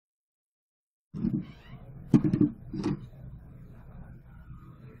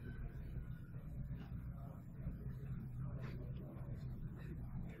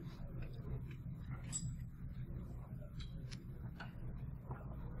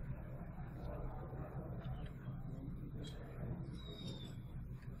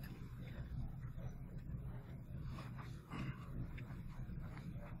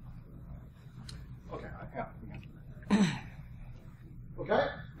Okay,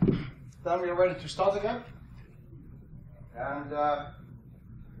 then we are ready to start again. And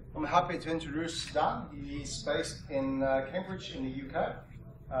I'm happy to introduce Dan. He's based in Cambridge in the UK,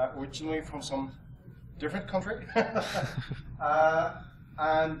 originally from some different country.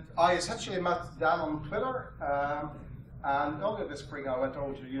 And I essentially met Dan on Twitter. And earlier this spring, I went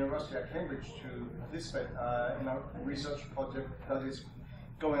over to the University of Cambridge to participate in a research project that is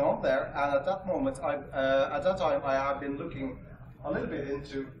going on there. And at that moment, at that time, I have been looking a little bit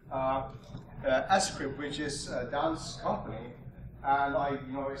into Script, which is Dan's company, and I,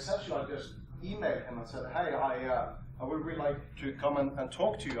 essentially I just emailed him and said, hey, I would really like to come and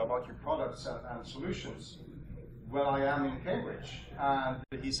talk to you about your products and solutions when I am in Cambridge. And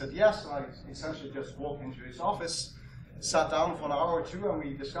he said yes, and I essentially just walked into his office, sat down for an hour or two, and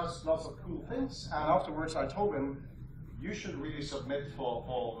we discussed lots of cool things. And afterwards I told him, you should really submit for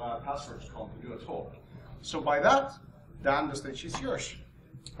Passwordscon to do a talk. So by that, Dan, the stage is yours.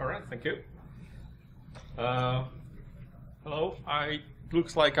 All right, thank you. Hello,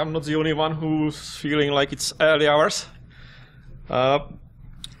 looks like I'm not the only one who's feeling like it's early hours.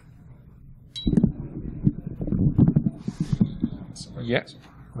 Yeah,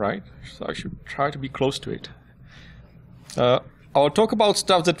 right, so I should try to be close to it. I'll talk about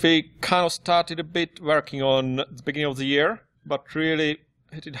stuff that we kind of started a bit working on at the beginning of the year, but really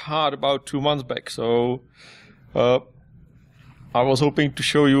hit it hard about 2 months back. So I was hoping to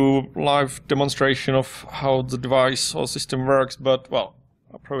show you live demonstration of how the device or system works, but well,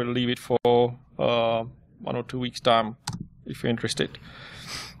 I'll probably leave it for 1 or 2 weeks time if you're interested.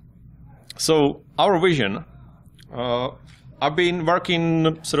 So our vision, I've been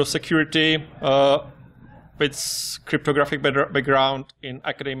working sort of security with cryptographic background in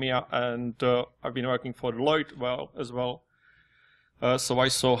academia, and I've been working for Deloitte as well. So I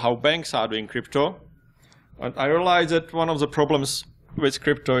saw how banks are doing crypto. And I realized that one of the problems with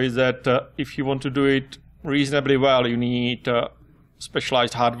crypto is that if you want to do it reasonably well, you need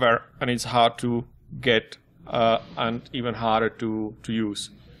specialized hardware, and it's hard to get and even harder to use.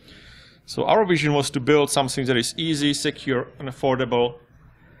 So our vision was to build something that is easy, secure, and affordable,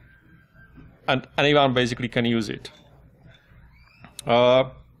 and anyone basically can use it.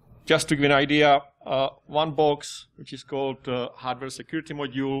 Just to give you an idea, one box, which is called hardware security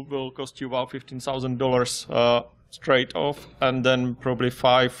module, will cost you about $15,000 straight off, and then probably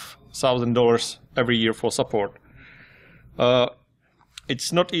 $5,000 every year for support.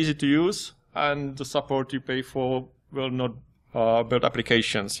 It's not easy to use, and the support you pay for will not build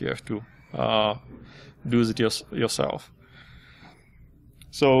applications. You have to do it yourself.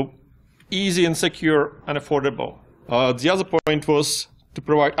 So easy and secure and affordable. The other point was to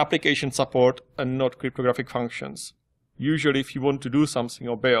provide application support and not cryptographic functions. Usually if you want to do something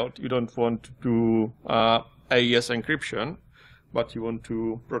or build, you don't want to do AES encryption, but you want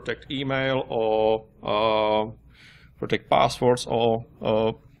to protect email or protect passwords or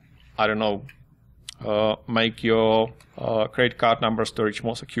I don't know, make your credit card number storage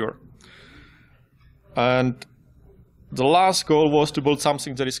more secure. And the last goal was to build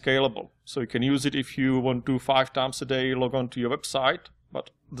something that is scalable. So you can use it if you want to 5 times a day log on to your website, but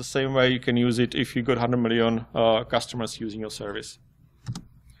the same way you can use it if you got 100 million customers using your service.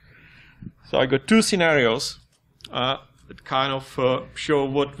 So I got 2 scenarios that kind of show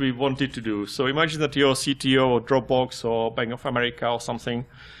what we wanted to do. So imagine that you're CTO or Dropbox or Bank of America or something,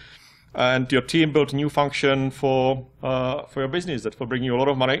 and your team built a new function for your business that will bring you a lot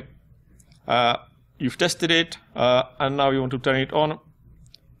of money. You've tested it, and now you want to turn it on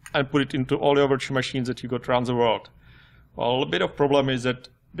and put it into all your virtual machines that you got around the world. Well, a bit of problem is that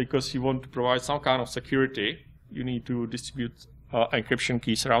because you want to provide some kind of security, you need to distribute encryption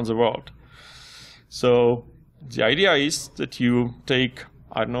keys around the world. So the idea is that you take,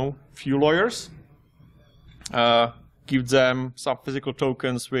 I don't know, few lawyers, give them some physical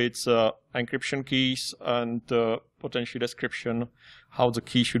tokens with encryption keys and potential description how the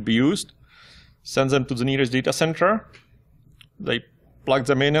key should be used, send them to the nearest data center, they plug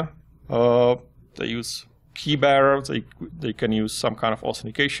them in, they use key bearer, they can use some kind of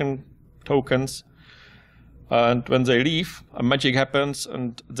authentication tokens, and when they leave, a magic happens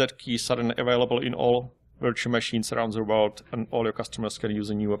and that key is suddenly available in all virtual machines around the world, and all your customers can use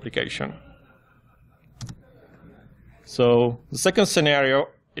a new application. So the second scenario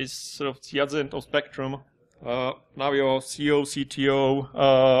is sort of the other end of spectrum. Now your CEO,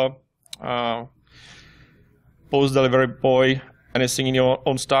 CTO, post-delivery boy, anything in your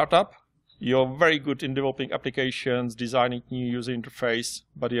own startup. You're very good in developing applications, designing new user interface,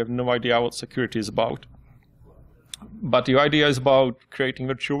 but you have no idea what security is about. But your idea is about creating a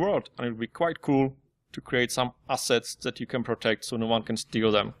virtual world, and it would be quite cool to create some assets that you can protect so no one can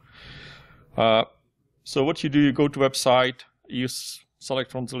steal them. So what you do, you go to website, you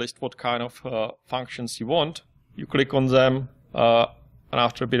select from the list what kind of functions you want, you click on them, and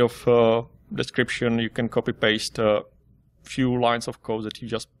after a bit of description, you can copy-paste a few lines of code that you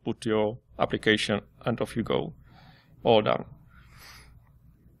just put your application, and off you go. All done.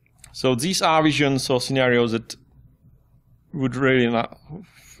 So these are visions or scenarios that would really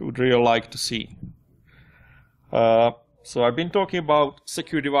like to see. So I've been talking about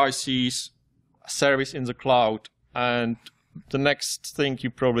secure devices, service in the cloud, and the next thing you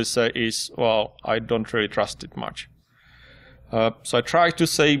probably say is, well, I don't really trust it much. So I try to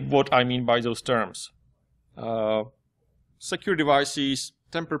say what I mean by those terms. Secure devices,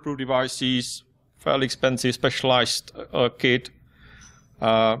 tamper-proof devices, fairly expensive specialized kit.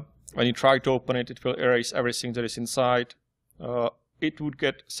 When you try to open it, it will erase everything that is inside. It would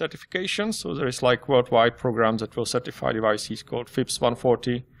get certifications, so there is like worldwide programs that will certify devices called FIPS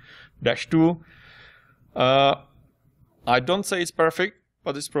 140-2. I don't say it's perfect,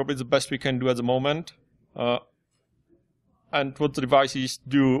 but it's probably the best we can do at the moment. And what the devices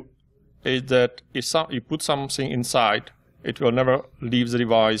do is that if you put something inside, it will never leave the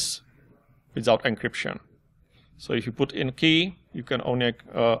device without encryption. So if you put in a key, you can only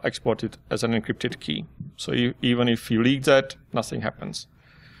export it as an encrypted key. So even if you leak that, nothing happens.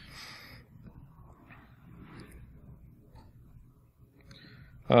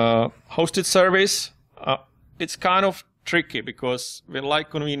 Hosted service, it's kind of tricky because we like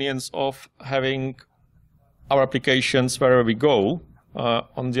convenience of having our applications wherever we go.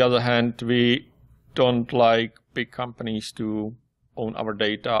 On the other hand, we don't like big companies to own our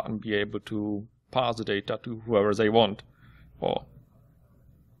data and be able to pass the data to whoever they want or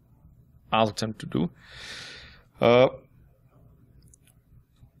ask them to do.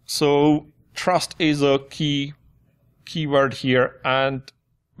 So trust is a key word here, and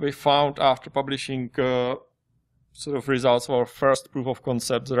we found after publishing sort of results of our first proof of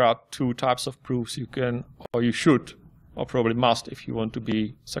concept, there are two types of proofs you can, or you should, or probably must if you want to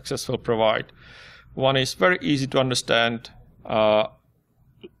be successful, provide. One is very easy to understand,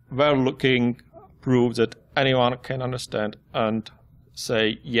 well-looking proof that anyone can understand and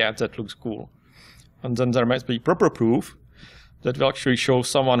say, yeah, that looks cool. And then there must be proper proof that will actually show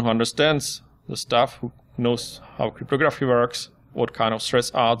someone who understands the stuff, who knows how cryptography works, what kind of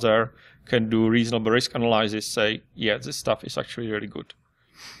threats are there, can do reasonable risk analysis, say, yeah, this stuff is actually really good.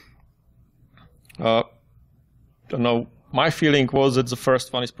 Don't know, my feeling was that the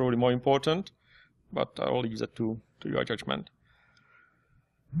first one is probably more important, but I'll leave that to your judgment.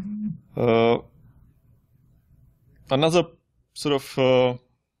 Another sort of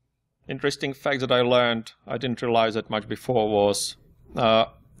interesting fact that I learned, I didn't realize that much before, was that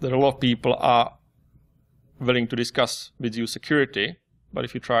a lot of people are willing to discuss with you security, but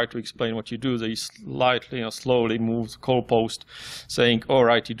if you try to explain what you do, they slightly, slowly move the goalpost, saying, all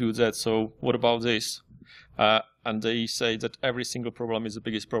right, you do that, so what about this? And they say that every single problem is the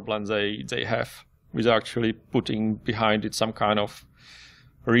biggest problem they have, without actually putting behind it some kind of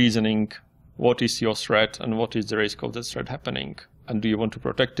reasoning. What is your threat and what is the risk of that threat happening? And do you want to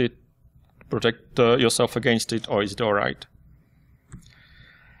protect it, yourself against it, or is it all right?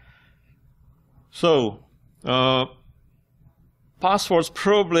 So, passwords,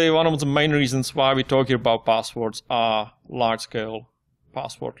 probably one of the main reasons why we're talking about passwords are large-scale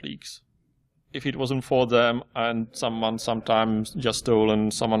password leaks. If it wasn't for them and someone sometimes just stolen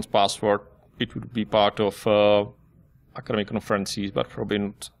someone's password, it would be part of academic conferences, but probably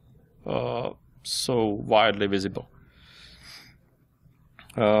not so widely visible.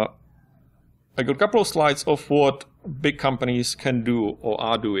 I got a couple of slides of what big companies can do or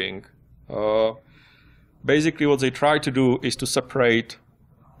are doing. Basically, what they try to do is to separate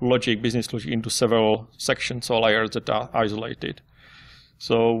logic, business logic, into several sections or layers that are isolated.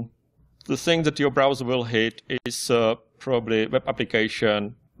 So the thing that your browser will hit is probably a web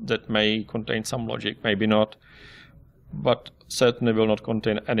application that may contain some logic, maybe not, but certainly will not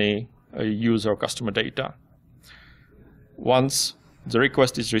contain any user or customer data. Once the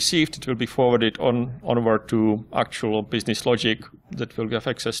request is received, it will be forwarded onward to actual business logic that will have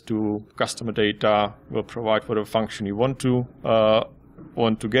access to customer data, will provide whatever function you want to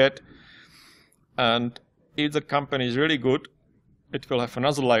get, and if the company is really good, it will have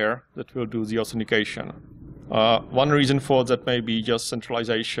another layer that will do the authentication. One reason for that may be just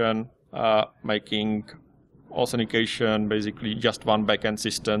centralization, making authentication basically just one backend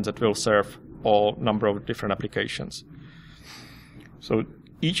system that will serve all number of different applications. So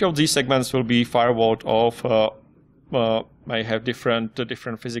each of these segments will be firewalled off, may have different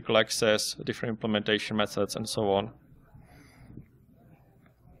physical access, different implementation methods, and so on.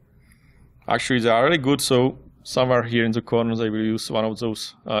 Actually, they are really good, so somewhere here in the corner they will use one of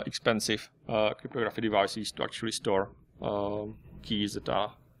those expensive cryptography devices to actually store keys that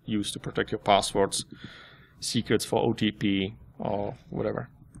are used to protect your passwords, secrets for OTP, or whatever.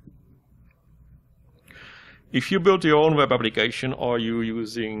 If you build your own web application or you're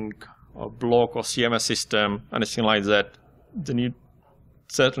using a blog or CMS system, anything like that, then you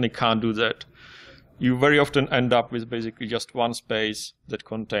certainly can't do that. You very often end up with basically just one space that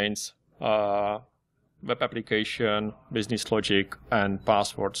contains web application, business logic, and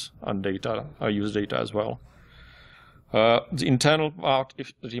passwords and data, use data as well. The internal part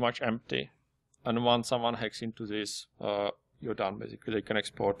is pretty much empty. And once someone hacks into this, you're done basically. They can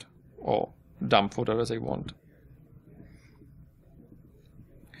export or dump whatever they want.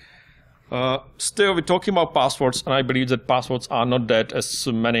 Still, we're talking about passwords, and I believe that passwords are not dead, as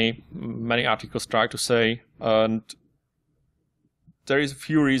many articles try to say. And there is a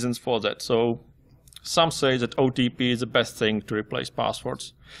few reasons for that. So some say that OTP is the best thing to replace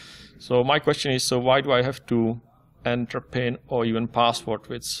passwords. So my question is, so why do I have to enter PIN or even password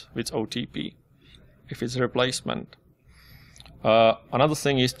with OTP if it's a replacement? Another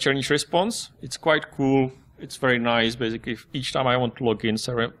thing is change response. It's quite cool. It's very nice. Basically, if each time I want to log in,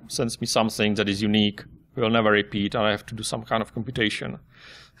 server sends me something that is unique, will never repeat, and I have to do some kind of computation.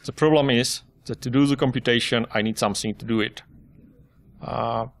 The problem is that to do the computation, I need something to do it.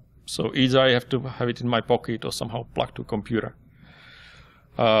 So either I have to have it in my pocket or somehow plugged to a computer.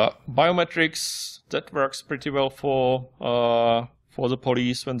 Biometrics, that works pretty well for the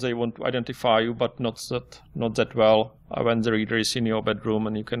police when they want to identify you, but not that well when the reader is in your bedroom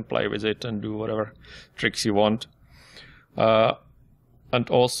and you can play with it and do whatever tricks you want. And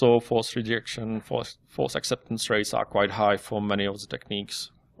also false rejection, false acceptance rates are quite high for many of the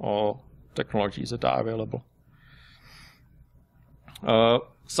techniques or technologies that are available.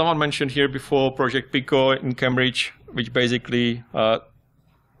 Someone mentioned here before Project Pico in Cambridge, which basically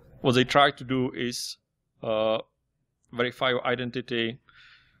what they try to do is verify your identity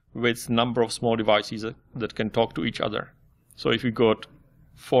with number of small devices that can talk to each other. So if you got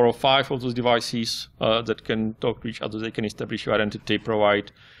 4 or 5 of those devices that can talk to each other, they can establish your identity,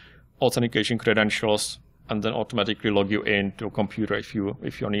 provide authentication credentials, and then automatically log you into a computer if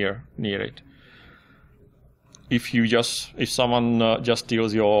you're near it. If someone just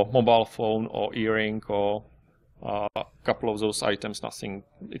steals your mobile phone or earring or a couple of those items,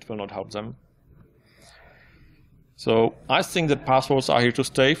 it will not help them. So I think that passwords are here to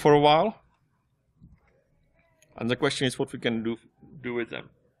stay for a while. And the question is what we can do with them.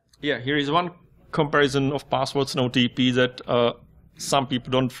 Yeah, here is one comparison of passwords and OTP that some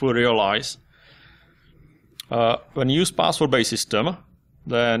people don't fully realize. When you use password-based system,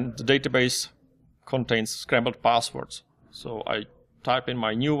 then the database contains scrambled passwords. So I type in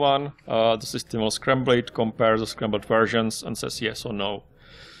my new one, the system will scramble it, compare the scrambled versions, and says yes or no.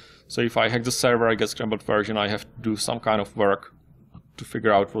 So if I hack the server, I get scrambled version, I have to do some kind of work to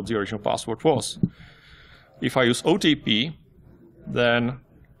figure out what the original password was. If I use OTP, then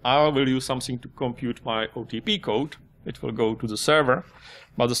I will use something to compute my OTP code. It will go to the server,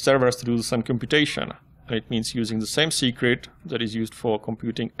 but the server has to do the same computation. And it means using the same secret that is used for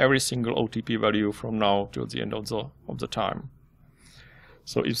computing every single OTP value from now till the end of the time.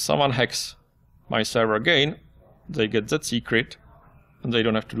 So if someone hacks my server again, they get that secret, and they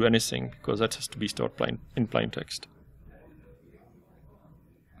don't have to do anything because that has to be stored in plain text.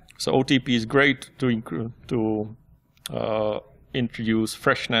 So OTP is great to introduce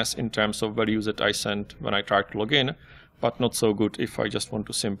freshness in terms of values that I send when I try to log in, but not so good if I just want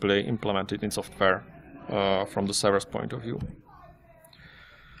to simply implement it in software from the server's point of view.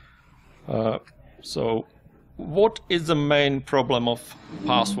 So what is the main problem of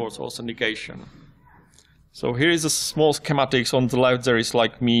passwords authentication? So here is a small schematics. On the left there is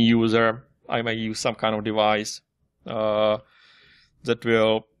like me user. I may use some kind of device that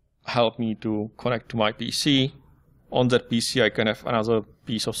will help me to connect to my PC. On that PC I can have another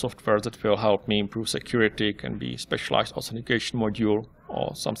piece of software that will help me improve security. It can be specialized authentication module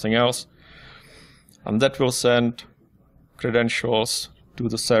or something else. And that will send credentials to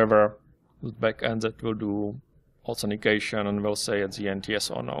the server, the backend that will do authentication and will say at the end yes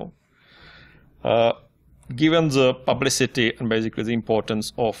or no. given the publicity and basically the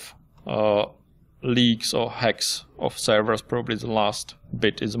importance of leaks or hacks of servers, probably the last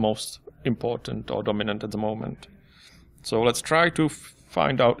bit is the most important or dominant at the moment. So let's try to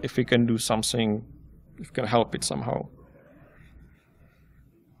find out if we can do something, if we can help it somehow.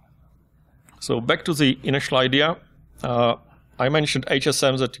 So back to the initial idea. I mentioned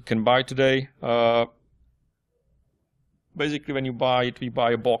HSMs that you can buy today. Basically, when you buy it, we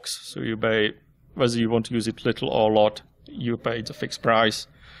buy a box. So you pay, whether you want to use it little or a lot, you pay the fixed price.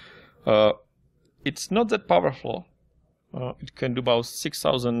 It's not that powerful. It can do about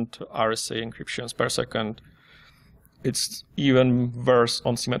 6,000 RSA encryptions per second. It's even worse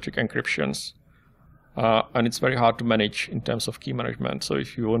on symmetric encryptions. And it's very hard to manage in terms of key management. So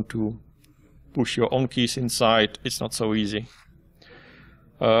if you want to push your own keys inside, it's not so easy.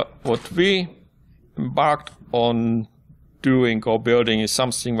 What we embarked on doing or building is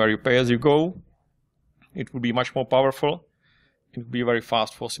something where you pay as you go. It would be much more powerful. It would be very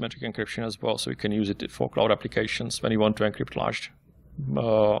fast for symmetric encryption as well, so you can use it for cloud applications when you want to encrypt large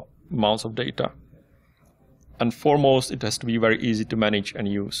amounts of data. And foremost, it has to be very easy to manage and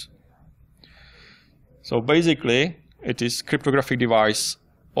use. So basically, it is cryptographic device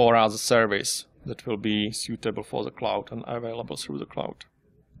or as a service that will be suitable for the cloud and available through the cloud.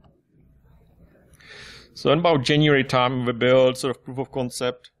 So in about January time, we built sort of proof of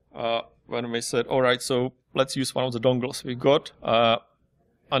concept when we said, all right, so let's use one of the dongles we got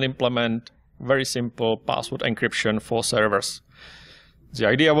and implement very simple password encryption for servers. The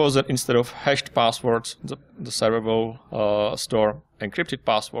idea was that instead of hashed passwords, the server will store encrypted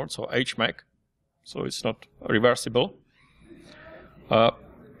passwords, or HMAC, so it's not reversible.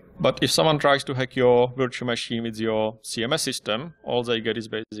 But if someone tries to hack your virtual machine with your CMS system, all they get is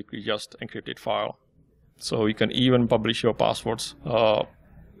basically just encrypted file. So you can even publish your passwords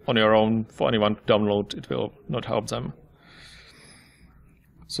on your own for anyone to download. It will not help them.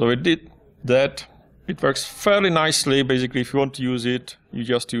 So it did that. It works fairly nicely. Basically, if you want to use it, you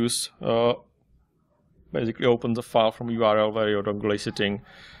just use, basically open the file from URL where your dongle is sitting,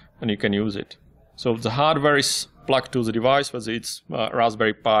 and you can use it. So the hardware is plugged to the device, whether it's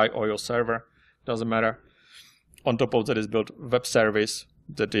Raspberry Pi or your server, doesn't matter. On top of that is built a web service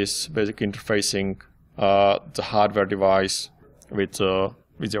that is basically interfacing the hardware device with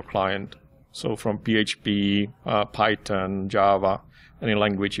your client. So from PHP, Python, Java, any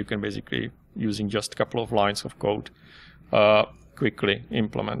language, you can basically, using just a couple of lines of code, quickly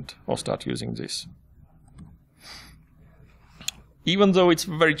implement or start using this. Even though it's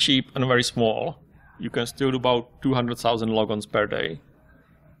very cheap and very small, you can still do about 200,000 logons per day,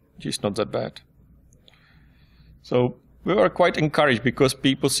 which is not that bad. So we were quite encouraged because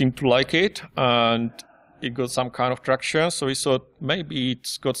people seem to like it and it got some kind of traction. So we thought maybe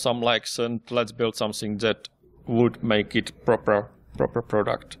it's got some legs and let's build something that would make it proper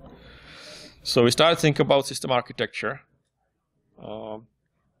product. So we started thinking about system architecture.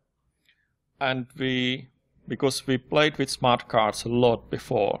 And because we played with smart cards a lot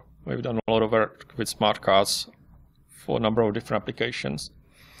before, we've done a lot of work with smart cards for a number of different applications.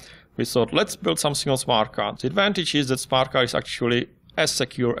 We thought, let's build something on smart cards. The advantage is that smart card is actually as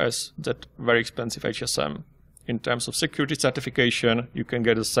secure as that very expensive HSM. In terms of security certification, you can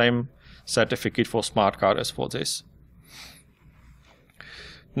get the same certificate for smart card as for this.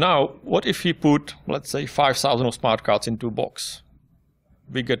 Now, what if we put, let's say, 5,000 of smart cards into a box?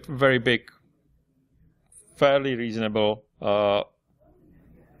 We get very big, fairly reasonable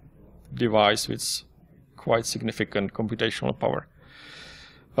device with quite significant computational power.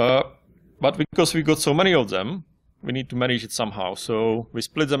 But because we got so many of them, we need to manage it somehow. So we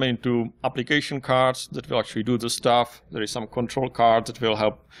split them into application cards that will actually do the stuff. There is some control card that will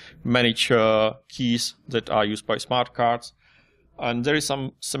help manage keys that are used by smart cards. And there is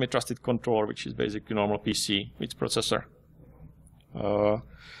some semi-trusted controller, which is basically normal PC with processor.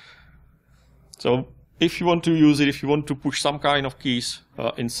 So if you want to use it, if you want to push some kind of keys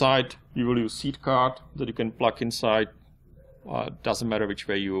inside, you will use seed card that you can plug inside. Doesn't matter which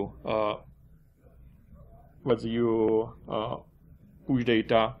way you, whether you push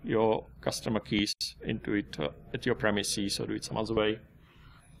data, your customer keys into it at your premises or do it some other way.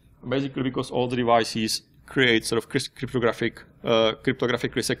 Basically, because all the devices create sort of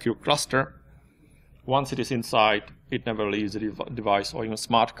cryptographically secure cluster. Once it is inside, it never leaves the device, or even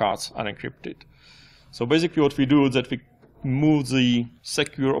smart cards unencrypted. So basically what we do is that we move the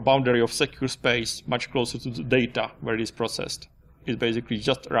secure boundary of secure space much closer to the data where it is processed. It's basically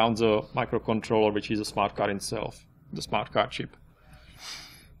just around the microcontroller, which is a smart card itself, the smart card chip.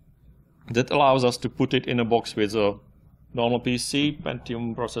 That allows us to put it in a box with a normal PC,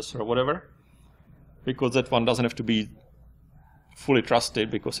 Pentium processor, or whatever. because that one doesn't have to be fully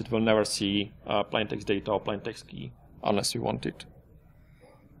trusted, because it will never see plain text data or plain text key unless you want it.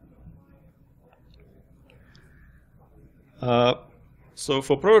 So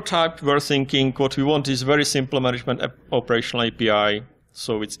for prototype, we're thinking what we want is very simple management operational API,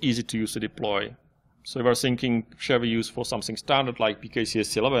 so it's easy to use to deploy. So we're thinking, shall we use for something standard like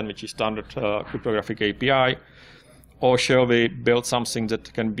PKCS11, which is standard cryptographic API, or shall we build something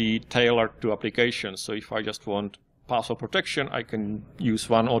that can be tailored to applications? So if I just want password protection, I can use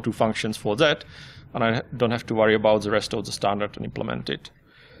 1 or 2 functions for that, and I don't have to worry about the rest of the standard and implement it.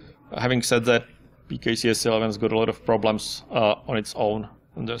 Having said that, PKCS11 has got a lot of problems on its own,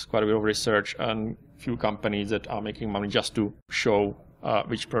 and there's quite a bit of research and few companies that are making money just to show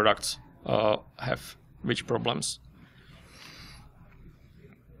which products have which problems.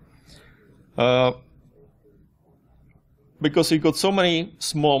 Because we've got so many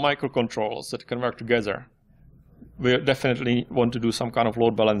small microcontrollers that can work together, we definitely want to do some kind of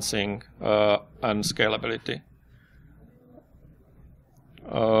load balancing and scalability.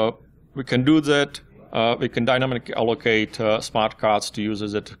 We can do that. We can dynamically allocate smart cards to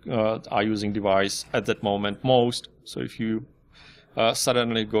users that are using device at that moment most. So if you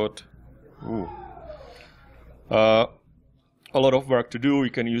suddenly got a lot of work to do,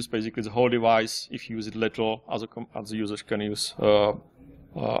 you can use basically the whole device. If you use it little, other users can use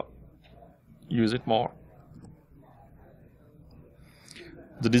it more.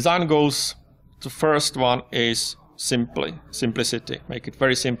 The design goals, the first one is simplicity. Make it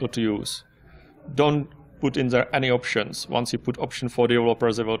very simple to use. Don't put in there any options. Once you put option for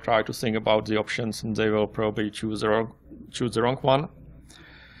developers, they will try to think about the options and they will probably choose the wrong one.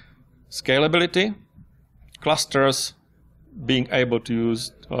 Scalability, clusters, being able to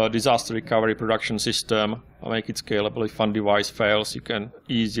use disaster recovery production system, make it scalable. If one device fails, you can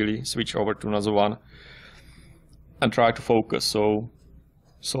easily switch over to another one and try to focus. So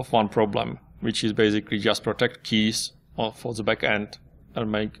solve one problem, which is basically just protect keys for the back end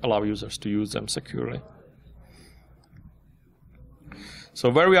and allow users to use them securely. So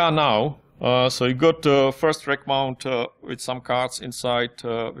where we are now, so you got first rack mount with some cards inside.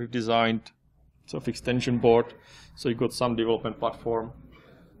 We've designed sort of extension board. So you got some development platform.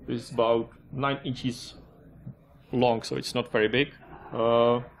 It's about 9 inches long, so it's not very big.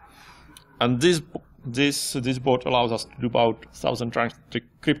 And this board allows us to do about 1,000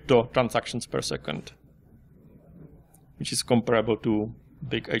 crypto transactions per second, which is comparable to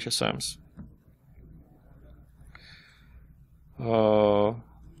big HSMs.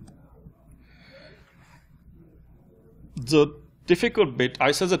 The difficult bit,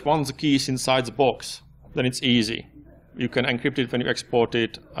 I said that once the key is inside the box, then it's easy. You can encrypt it when you export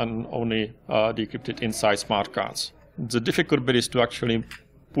it and only decrypt it inside smart cards. The difficult bit is to actually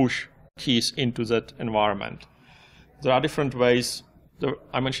push keys into that environment. There are different ways.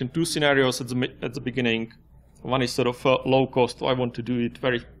 I mentioned 2 scenarios at the beginning. One is sort of low cost. I want to do it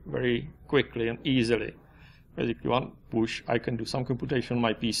very, very quickly and easily. Basically, one push, I can do some computation on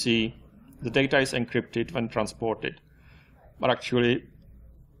my PC. The data is encrypted when transported. But actually,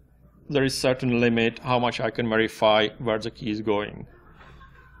 there is certain limit how much I can verify where the key is going.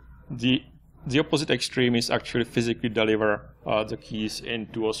 The opposite extreme is actually physically deliver the keys in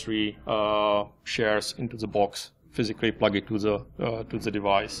 2 or 3 shares into the box, physically plug it to the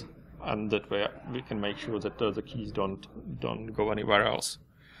device, and that way we can make sure that the keys don't go anywhere else.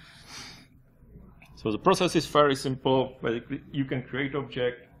 So the process is very simple. Basically, you can create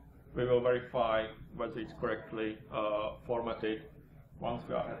object. We will verify whether it's correctly formatted. Once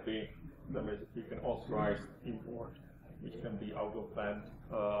we are happy, then we can authorize import, which can be out of band,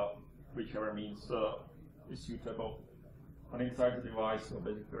 whichever means is suitable. And inside the device, so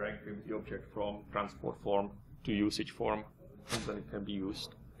basically encrypt the object from transport form to usage form, and then it can be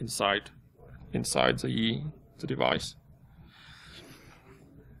used inside the device.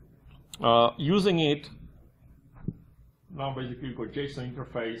 Using it, now basically you've got JSON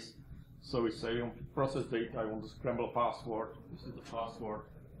interface. So we say, I want to process data, I want to scramble a password. This is the password.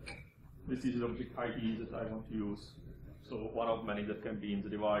 This is the object ID that I want to use. So one of many that can be in the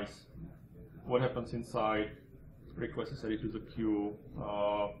device. What happens inside? Request is added to the queue.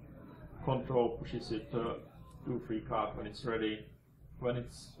 Control pushes it to free card when it's ready. When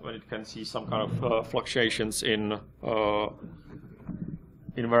it can see some kind of fluctuations in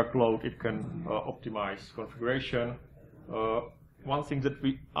workload, it can optimize configuration. One thing that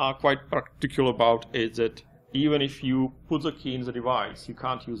we are quite particular about is that even if you put the key in the device, you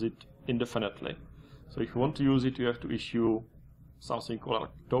can't use it indefinitely. So if you want to use it, you have to issue something called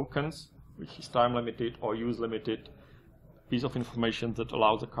tokens, which is time limited or use limited. piece of information that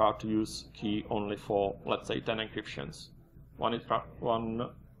allows the card to use key only for, let's say, 10 encryptions. One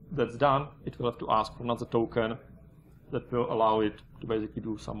that's done, it will have to ask for another token that will allow it to basically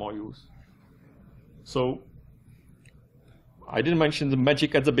do some more use. So I didn't mention the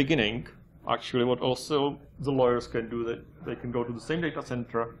magic at the beginning. Actually, what also the lawyers can do, that they can go to the same data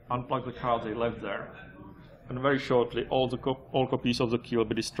center, unplug the card they left there, and very shortly all copies of the key will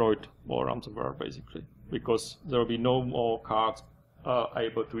be destroyed or ransomware, basically, because there will be no more cards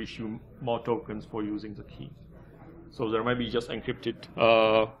able to issue more tokens for using the key. So there may be just encrypted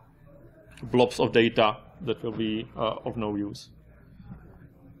blobs of data that will be of no use.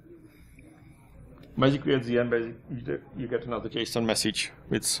 Basically, at the end, you get another JSON message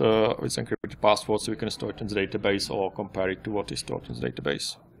with encrypted password, so you can store it in the database or compare it to what is stored in the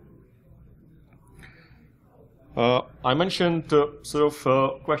database. I mentioned sort of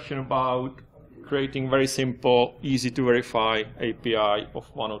a question about creating very simple, easy to verify API of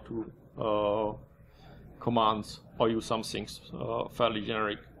 1 or 2 commands, or use something fairly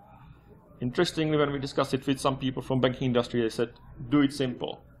generic. Interestingly, when we discussed it with some people from banking industry, they said, do it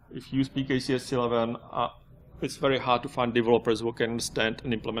simple. If you use PKCS11, it's very hard to find developers who can understand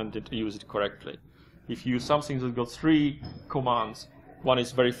and implement it and use it correctly. If you use something that's got 3 commands, one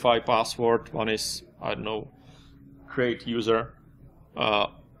is verify password, one is, I don't know, create user,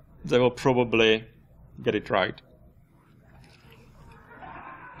 they will probably get it right.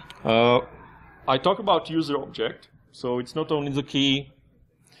 I talk about user object, so it's not only the key,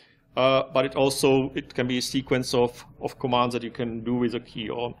 but it can be a sequence of commands that you can do with a key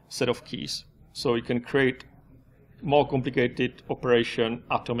or set of keys. So you can create more complicated operation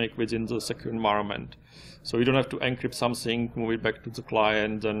atomic within the secure environment. So you don't have to encrypt something, move it back to the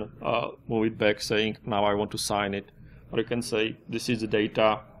client, and move it back saying, now I want to sign it. Or you can say, this is the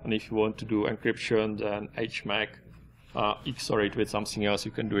data, and if you want to do encryption, then HMAC, XOR it with something else,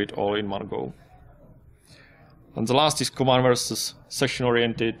 you can do it all in one go. And the last is command versus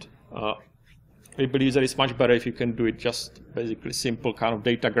session-oriented. We believe that it's much better if you can do it just basically simple kind of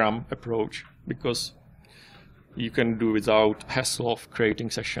datagram approach, because you can do without hassle of creating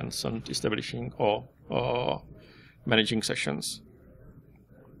sessions and establishing or managing sessions.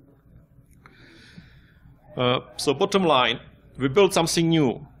 So bottom line, we built something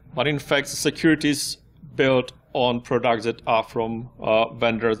new, but in fact the security is built on products that are from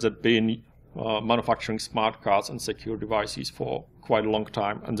vendors that have been manufacturing smart cards and secure devices for quite a long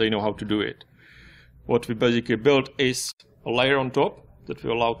time, and they know how to do it. What we basically built is a layer on top that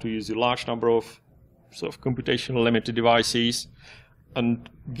will allow to use a large number of sort of computational limited devices and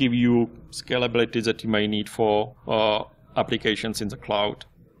give you scalability that you may need for applications in the cloud.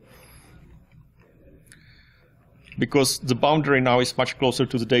 Because the boundary now is much closer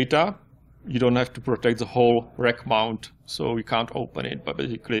to the data, you don't have to protect the whole rack mount, so you can't open it. But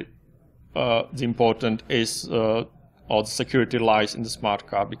basically, the important is, or the security lies in the smart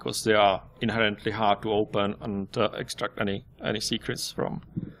card, because they are inherently hard to open and extract any secrets from.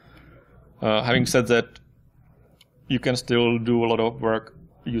 Having said that, you can still do a lot of work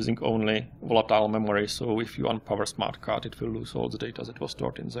using only volatile memory. So if you unpower smart card, it will lose all the data that was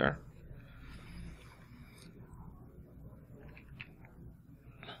stored in there.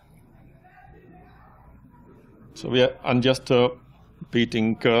 So yeah, and just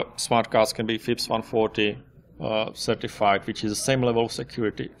repeating, smart cards can be FIPS 140 certified, which is the same level of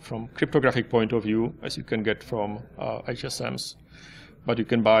security from cryptographic point of view as you can get from HSMs. But you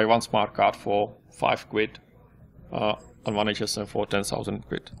can buy one smart card for 5 quid and one HSM for 10,000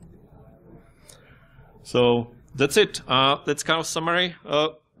 quid. So that's it. That's kind of summary.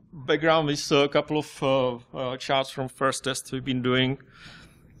 Background is a couple of charts from first tests we've been doing.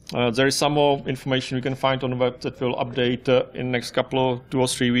 There is some more information you can find on the web that will update in the next couple of 2 or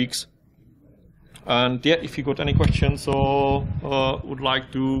 3 weeks. And yeah, if you got any questions or would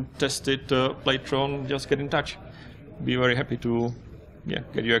like to test it later on, just get in touch. Be very happy to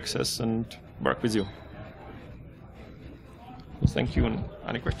get you access and work with you. So thank you, and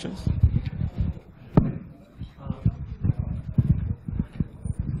any questions?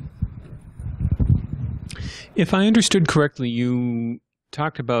 If I understood correctly, you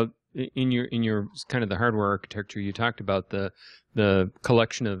talked about in your kind of the hardware architecture, you talked about the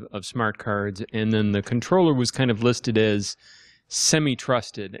collection of smart cards, and then the controller was kind of listed as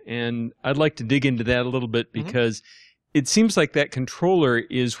semi-trusted. And I'd like to dig into that a little bit, because it seems like that controller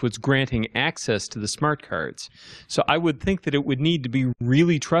is what's granting access to the smart cards. So I would think that it would need to be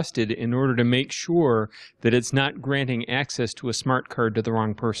really trusted in order to make sure that it's not granting access to a smart card to the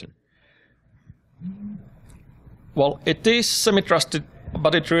wrong person. Well, it is semi-trusted,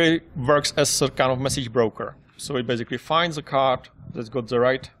 but it really works as a kind of message broker. So it basically finds a card that's got the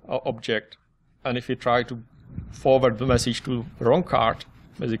right object, and if you try to forward the message to the wrong card,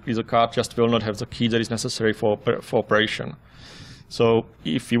 basically the card just will not have the key that is necessary for operation. So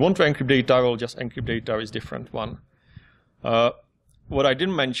if you want to encrypt data, we'll just encrypt data with different one. What I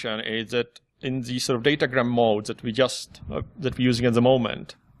didn't mention is that in the sort of datagram mode that we're using at the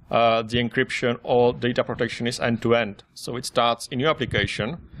moment, the encryption or data protection is end-to-end. So it starts in your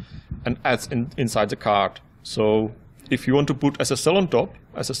application and adds inside the card. So if you want to put SSL on top,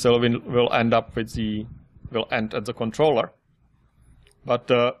 SSL will end at the controller.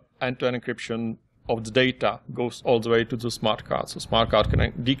 But end-to-end encryption of the data goes all the way to the smart card. So smart card can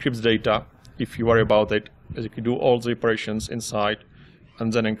decrypt the data if you worry about it. Basically do all the operations inside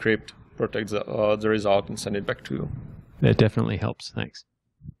and then encrypt, protect the result and send it back to you. That definitely helps. Thanks.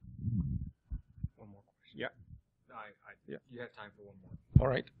 One more question. Yeah. You have time for one more. All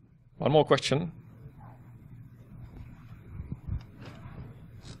right. One more question.